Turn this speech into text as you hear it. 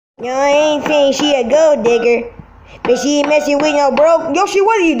I ain't saying she a gold digger, but she ain't messing with no broke. Yoshi,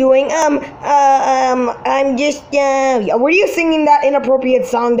 what are you doing? I'm just, were you singing that inappropriate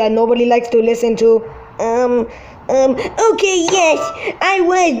song that nobody likes to listen to? Okay, yes, I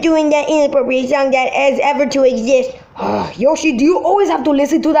was doing that inappropriate song that has ever to exist. Yoshi, do you always have to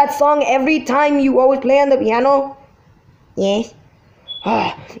listen to that song every time you always play on the piano? Yes.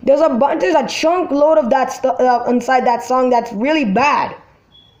 There's a chunk load of that stuff inside that song that's really bad.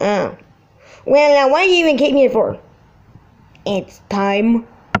 Oh. Well, what do you even came here for? It's time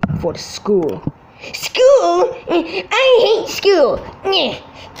for school. School? I hate school.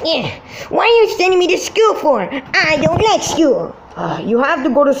 Why are you sending me to school for? I don't like school. You have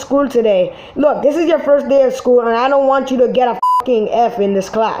to go to school today. Look, this is your first day of school, and I don't want you to get a fucking F in this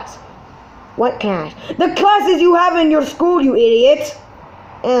class. What class? The classes you have in your school, you idiot.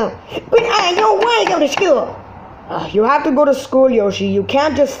 But I don't want to go to school. You have to go to school, Yoshi. You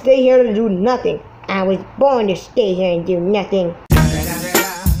can't just stay here to do nothing. I was born to stay here and do nothing.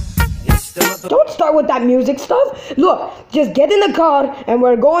 Don't start with that music stuff. Look, just get in the car and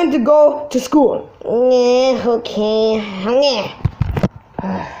we're going to go to school. Okay.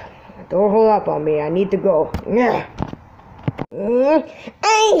 Don't hold up on me. I need to go. I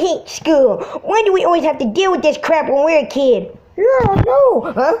hate school. Why do we always have to deal with this crap when we're a kid? Yeah, I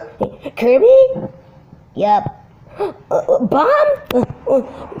know. Huh? Kirby? Yup. Bomb?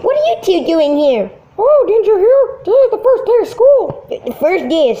 What are you two doing here? Oh, didn't you hear? Today's the first day of school. The first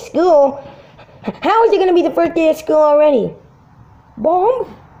day of school? How is it going to be the first day of school already? Bomb?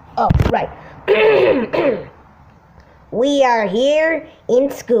 Oh, right. We are here in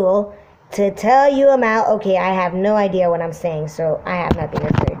school to tell you about... Okay, I have no idea what I'm saying, so I have nothing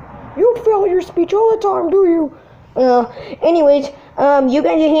to say. You fail your speech all the time, do you? Anyways, you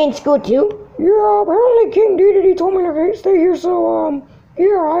guys are here in school too? Yeah, apparently King Dedede told me to stay here, so,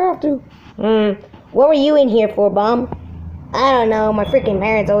 yeah, I have to. What were you in here for, Bomb? I don't know, my freaking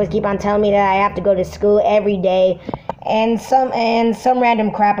parents always keep on telling me that I have to go to school every day, and some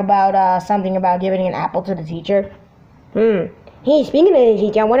random crap about, something about giving an apple to the teacher. Hey, speaking of the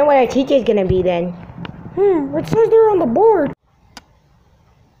teacher, I wonder what our teacher's gonna be then. It says there on the board.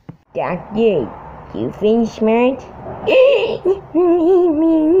 Doctor, you finished smart?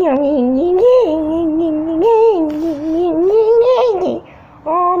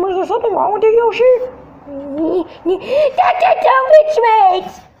 Is there something wrong with you, Yoshi? Dr.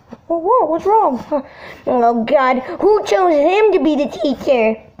 Doofenshmirtz! Whoa, what's wrong? Oh, God, who chose him to be the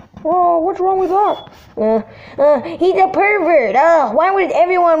teacher? What's wrong with that? He's a pervert. Why would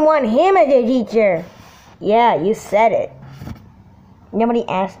everyone want him as a teacher? Yeah, you said it. Nobody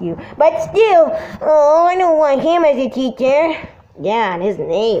asked you. But still, I don't want him as a teacher. Yeah, and his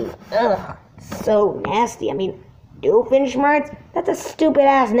name. Ugh, so nasty. I mean, Doofenshmirtz? That's a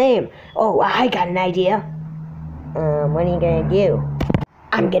stupid-ass name. Oh, I got an idea. What are you gonna do?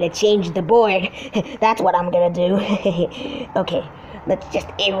 I'm gonna change the board. That's what I'm gonna do. Okay, let's just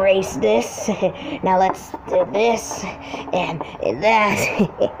erase this. Now let's do this and that.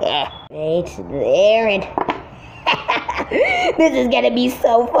 Right there and... This is gonna be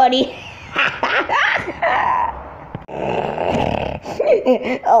so funny.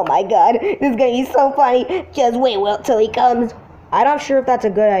 Oh my God, this is gonna be so funny. Just wait till he comes. I'm not sure if that's a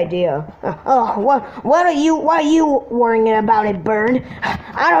good idea. What are you worrying about it, Bird?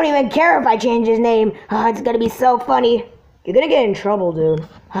 I don't even care if I change his name. It's gonna be so funny. You're gonna get in trouble, dude.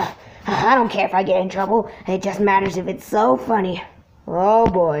 I don't care if I get in trouble. It just matters if it's so funny. Oh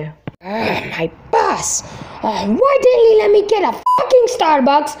boy. My boss! Why didn't he let me get a fucking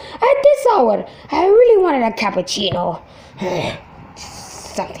Starbucks at this hour? I really wanted a cappuccino.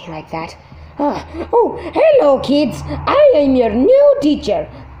 Something like that. Oh, hello kids. I am your new teacher,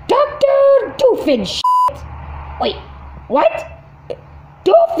 Dr. Doofenshmirtz. Wait, what?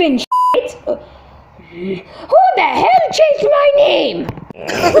 Doofenshmirtz? Who the hell changed my name?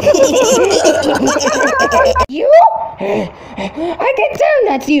 You? I can tell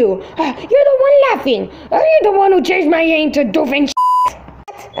that's you. You're the one laughing. Are you the one who changed my name to Doofenshmirtz?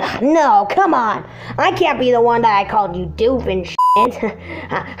 No, come on. I can't be the one that I called you Doofenshmirtz.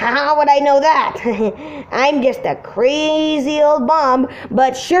 How would I know that? I'm just a crazy old bomb,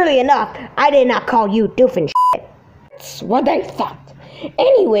 but surely enough, I did not call you Doofenshmirtz. That's what I thought.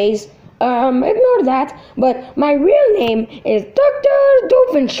 Anyways, ignore that, but my real name is Dr.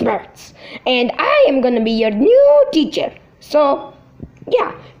 Doofenshmirtz, and I am gonna be your new teacher. So,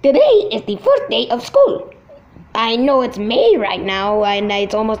 yeah, today is the first day of school. I know it's May right now, and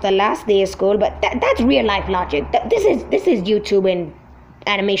it's almost the last day of school, but that's real life logic. This is YouTube in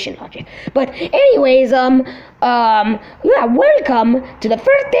animation logic. But anyways, yeah, welcome to the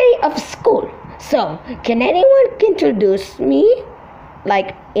first day of school. So, can anyone introduce me?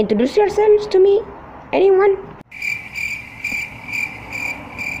 Like, introduce yourselves to me? Anyone?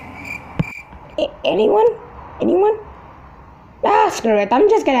 Anyone? Anyone? Ah, screw it. I'm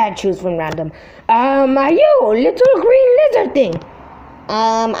just gonna choose from random. Are you little green lizard thing?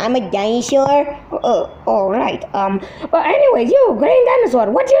 I'm a dinosaur. Oh, right. But anyways, you green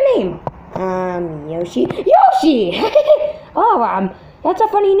dinosaur. What's your name? Yoshi. Yoshi. Oh, that's a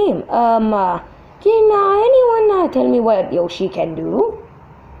funny name. Can anyone tell me what Yoshi can do?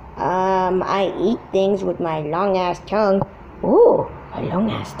 I eat things with my long ass tongue. Oh, a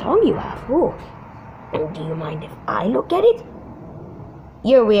long ass tongue you have. Oh. Do you mind if I look at it?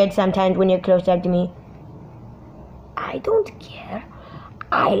 You're weird sometimes when you're close up to me. I don't care.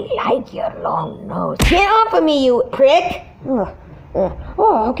 I like your long nose. Get off of me, you prick! Oh,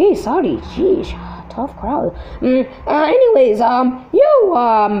 okay, sorry. Jeez, tough crowd. Anyways, you,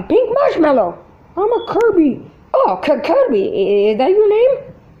 Pink Marshmallow. I'm a Kirby. Oh, Kirby, is that your name?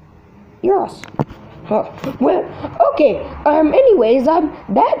 Yes. Well, okay. Anyways,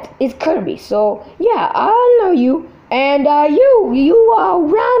 that is Kirby. So yeah, I know you. And you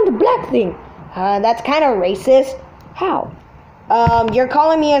round black thing. That's kind of racist. How? You're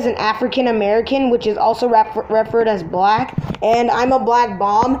calling me as an African American, which is also referred as black, and I'm a black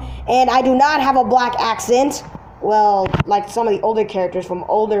bomb, and I do not have a black accent. Well, like some of the older characters from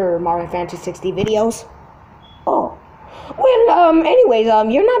older Mario Fantasy 60 videos. Oh. Well, anyways,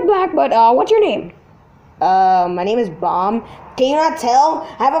 you're not black, but what's your name? My name is Bomb. Can you not tell?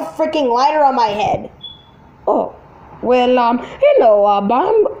 I have a freaking lighter on my head. Oh. Well, hello,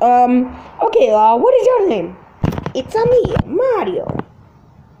 Bomb. Okay, what is your name? It's me, Mario.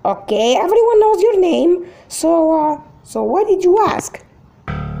 Okay, everyone knows your name. So why did you ask?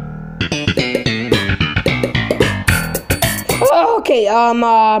 Okay,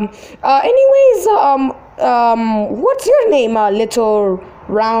 anyways, what's your name, little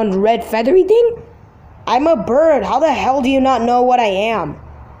round red feathery thing? I'm a bird. How the hell do you not know what I am?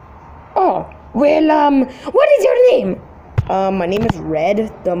 Oh, well, what is your name? My name is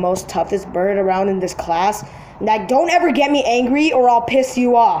Red, the most toughest bird around in this class. Now, don't ever get me angry or I'll piss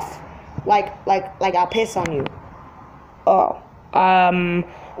you off. Like I'll piss on you. Oh, well,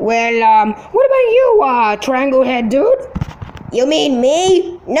 what about you, triangle head dude? You mean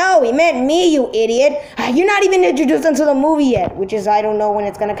me? No, he meant me, you idiot. You're not even introduced into the movie yet, which is, I don't know when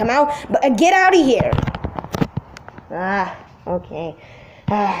it's gonna come out, but get out of here. Okay.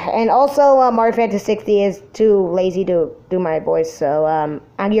 And also, Mario Fantasy 60 is too lazy to do my voice, so,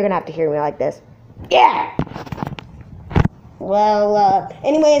 you're gonna have to hear me like this. Yeah! Well,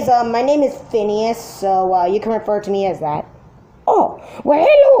 anyways, my name is Phineas, so, you can refer to me as that. Oh, well,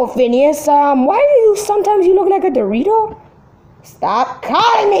 hello, Phineas. Why do you sometimes look like a Dorito? Stop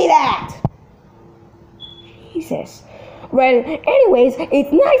calling me that! Jesus. Well, anyways,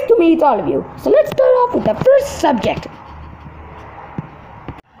 it's nice to meet all of you. So let's start off with the first subject.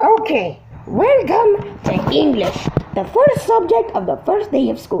 Okay, welcome to English, the first subject of the first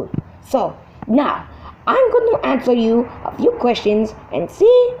day of school. So, now, I'm going to answer you a few questions and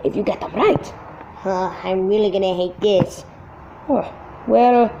see if you get them right. I'm really gonna hate this.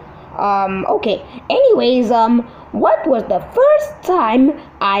 Well, okay. Anyways, what was the first time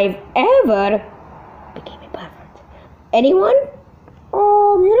I've ever became a pervert? Anyone?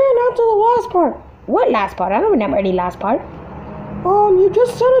 You didn't answer the last part. What last part? I don't remember any last part. You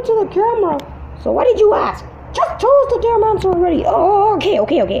just said it to the camera. So what did you ask? Just told us the damn answer already. Oh, okay.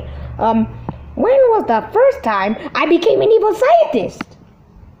 When was the first time I became an evil scientist?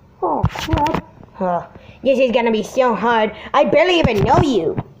 Oh, crap. This is gonna be so hard. I barely even know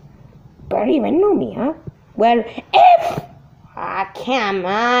you. Barely even know me, huh? Well, if... come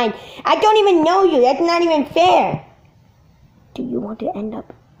on. I don't even know you. That's not even fair. Do you want to end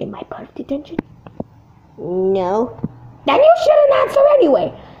up in my perv detention? No. Then you shouldn't answer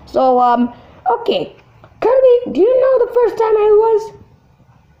anyway. So, okay. Kirby, do you know the first time I was...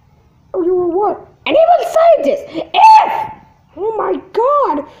 Oh, you were what? An evil scientist! If! Oh my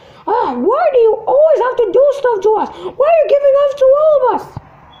god! Why do you always have to do stuff to us? Why are you giving us to all of us?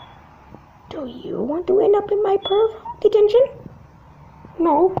 Do you want to end up in my perv detention?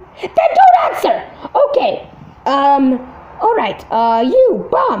 No. Then don't answer! Okay. Alright. You,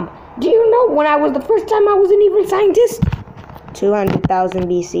 Bomb. Do you know when I was the first time I was an evil scientist? 200,000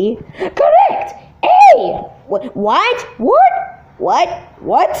 BC. Correct! Hey! What? What?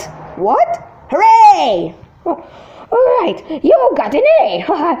 Hooray! Oh, alright, you got an A,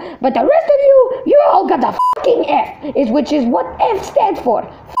 but the rest of you all got a fucking F, which is what F stands for.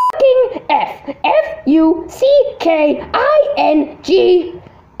 Fucking F. F-U-C-K-I-N-G.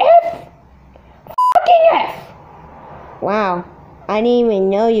 F. Fucking F. Wow, I didn't even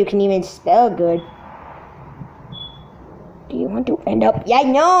know you can even spell good. Do you want to end up? Yeah,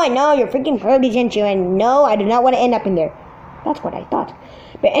 I know, you're freaking Kirby, aren't you? And no, I do not want to end up in there. That's what I thought.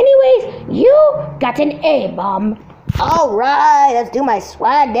 But anyways, you got an A, Bomb. Alright, let's do my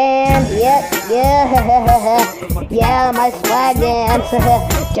swag dance. Yeah, my swag dance.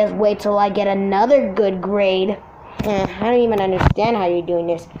 Just wait till I get another good grade. I don't even understand how you're doing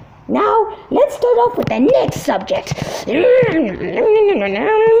this. Now, let's start off with the next subject.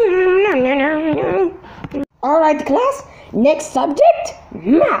 Alright, class. Next subject,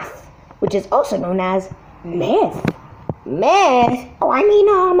 math, which is also known as math. Math? Oh, I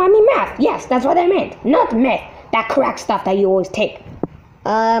mean math. Yes, that's what I meant. Not meth. That crack stuff that you always take.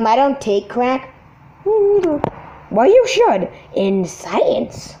 I don't take crack. Well, you should. In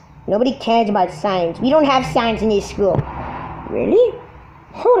science. Nobody cares about science. We don't have science in this school. Really?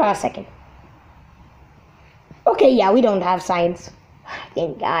 Hold on a second. Okay, yeah, we don't have science.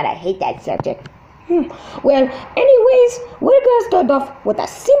 Thank God, I hate that subject. Well, anyways, we're gonna start off with a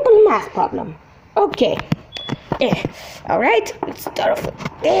simple math problem. Okay. Alright, let's start off with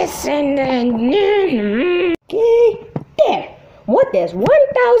this and then... Okay, there. What is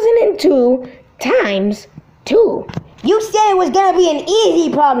 1002 times 2? You said it was gonna be an easy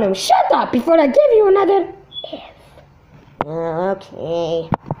problem. Shut up before I give you another F. Okay.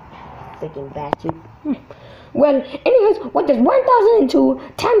 Freaking bastard. Well, anyways, what is 1002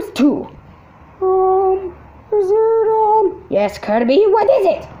 times 2? Is it, Yes, Kirby, what is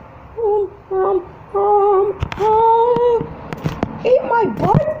it? Eat my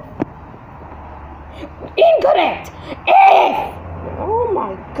butt? Incorrect! F! Oh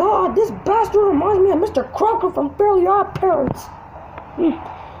my God, this bastard reminds me of Mr. Crocker from Fairly Odd Parents.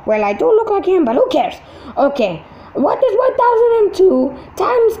 Well, I do look like him, but who cares? Okay, what is 1002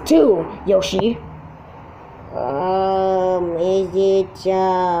 times 2, Yoshi? Is it,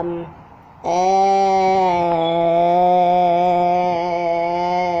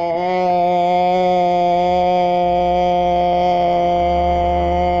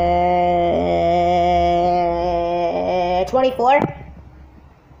 24?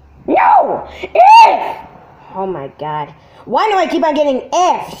 No! F! Oh my God. Why do I keep on getting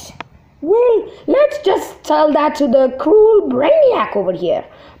F's? Well, let's just tell that to the cruel brainiac over here.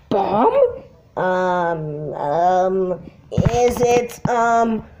 Bomb? Is it,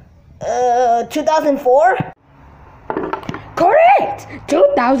 2004? Correct!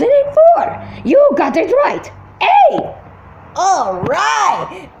 2004! You got it right! A!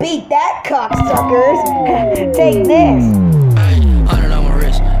 Alright! Beat that, cocksuckers! Take this! 100 on my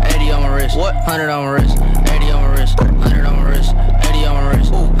wrist, 80 on my wrist. What? 100 on my wrist, 80 on my wrist. 100 on my wrist, 80 on my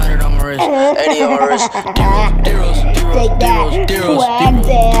wrist. 100 on my wrist, 80 on my wrist. Deros. Take that, swag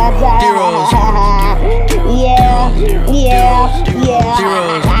dance! Yeah.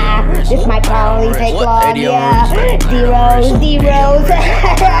 This might probably take long, yeah. Zeros.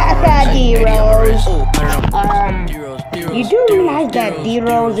 You do realize that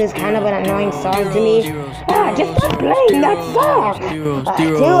D-Rose is kind of an annoying song to me? Just stop playing that song!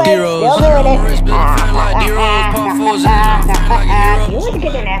 Still doing it! You want to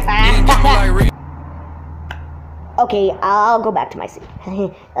get an F? Okay, I'll go back to my seat.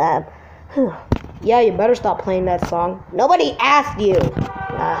 Yeah, you better stop playing that song. Nobody asked you!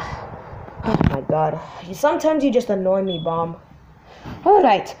 Oh my God. Sometimes you just annoy me, Bomb.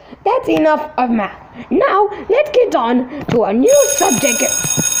 Alright, that's enough of math. Now, let's get on to a new subject.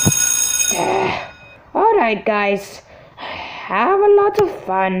 Alright, guys. Have a lot of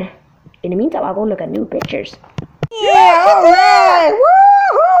fun. In the meantime, I'll go look at new pictures. Yeah, alright!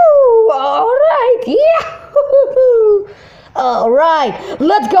 Woohoo! Alright, yahoo! Alright,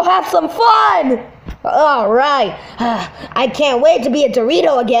 let's go have some fun! Alright, I can't wait to be a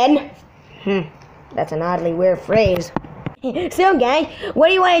Dorito again. That's an oddly weird phrase. So guys, what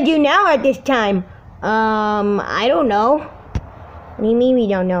do you want to do now at this time? I don't know. What do you mean we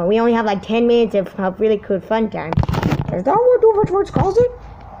don't know? We only have like 10 minutes of really good fun time. Is that what Overtorch calls it?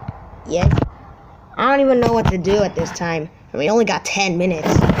 Yes. I don't even know what to do at this time. And we only got 10 minutes.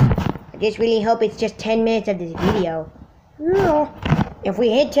 I just really hope it's just 10 minutes of this video. Yeah. If we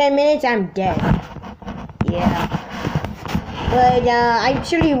hit 10 minutes, I'm dead. Yeah. But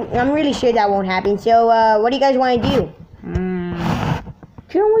I'm really sure that won't happen. So what do you guys want to do?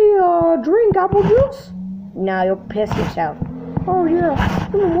 Can we drink apple juice? No, you'll piss yourself. Oh yeah,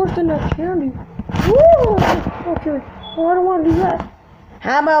 even worse than that candy. Okay. Well, I don't want to do that.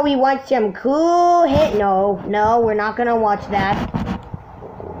 How about we watch some cool hit? No, we're not gonna watch that.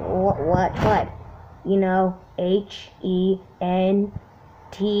 What? You know, HENTAI.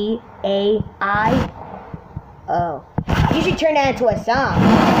 Oh, you should turn that into a song.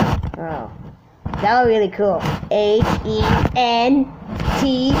 Oh, that would be really cool. HENTAI.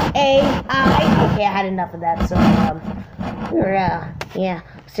 Okay, I had enough of that. So, yeah.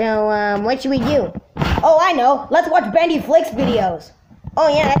 So, what should we do? Oh, I know. Let's watch Bendy Flicks videos. Oh,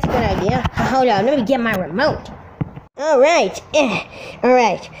 yeah, that's a good idea. Hold on, let me get my remote. Alright.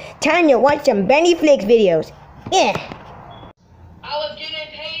 Time to watch some Bendy Flicks videos. I was getting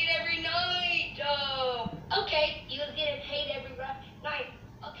paid every night. Okay, you was getting paid every night.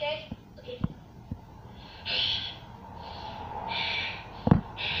 Okay.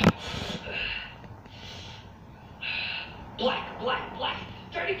 Black.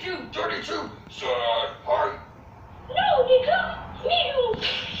 32. Sir, hi. No, nigga. Me.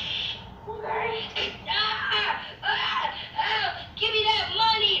 Okay. Give me that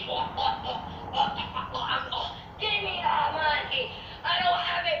money. Give me that money. I don't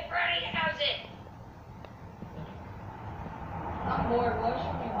have it. Freddie has it. I'm bored. What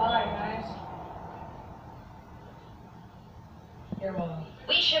should we buy, guys? Here, Mom.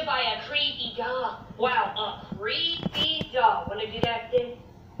 We should buy a creepy doll. Wow, a creepy doll. Wanna do that then?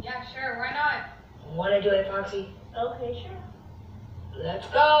 Yeah, sure. Why not? Wanna do it, Foxy? Okay, sure. Let's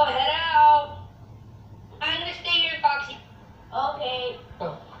go. Head out. I'm gonna stay here, Foxy. Okay.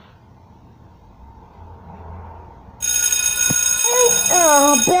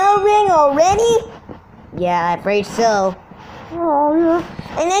 Oh, bell ring already? Yeah, I'm afraid so. Oh, yeah.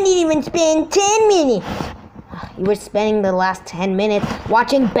 And I didn't even spend 10 minutes. You were spending the last 10 minutes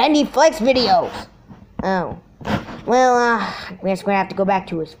watching Bendy Flex videos. Oh. Well, I guess we're gonna have to go back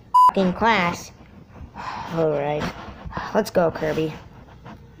to his fucking class. Alright. Let's go, Kirby.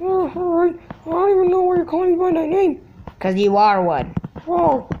 Oh, alright. I don't even know why you're calling me by that name. Cause you are one.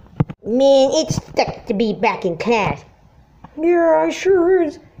 Oh, Man, it sucks to be back in class. yeah, it sure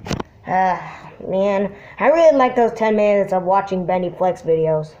is. Man, I really like those 10 minutes of watching Bendy Flex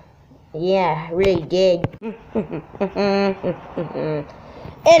videos. Yeah, I really did.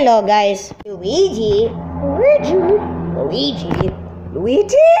 Hello, guys. Luigi.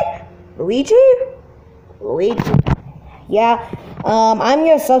 Yeah, I'm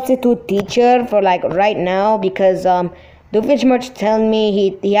your substitute teacher for like right now because Doofenshmirtz telling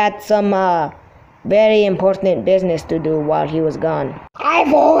me he had some very important business to do while he was gone.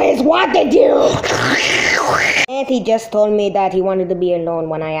 I've always wanted you! And he just told me that he wanted to be alone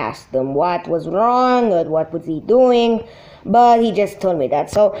when I asked him what was wrong or what was he doing. But he just told me that.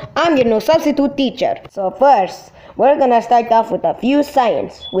 So I'm your new substitute teacher. So first, we're gonna start off with a few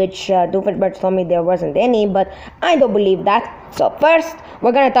science, which Doofenshmirtz told me there wasn't any, but I don't believe that. So first,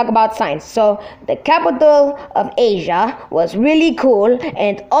 we're gonna talk about science. So the capital of Asia was really cool,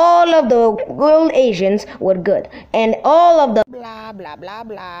 and all of the world Asians were good, and all of the blah blah blah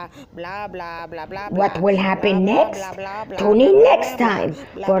blah blah blah blah blah. What will happen next? Tune in next time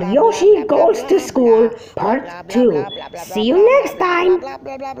for Yoshi Goes to School Part 2. See you next time.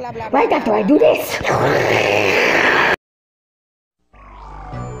 Right after I do this.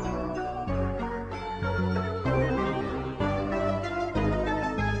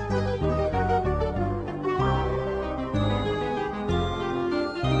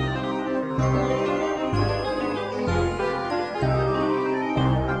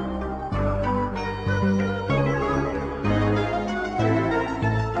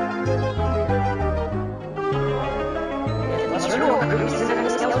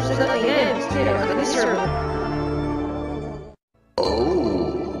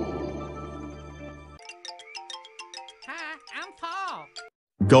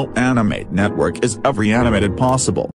 Go Animate Network is every animated possible.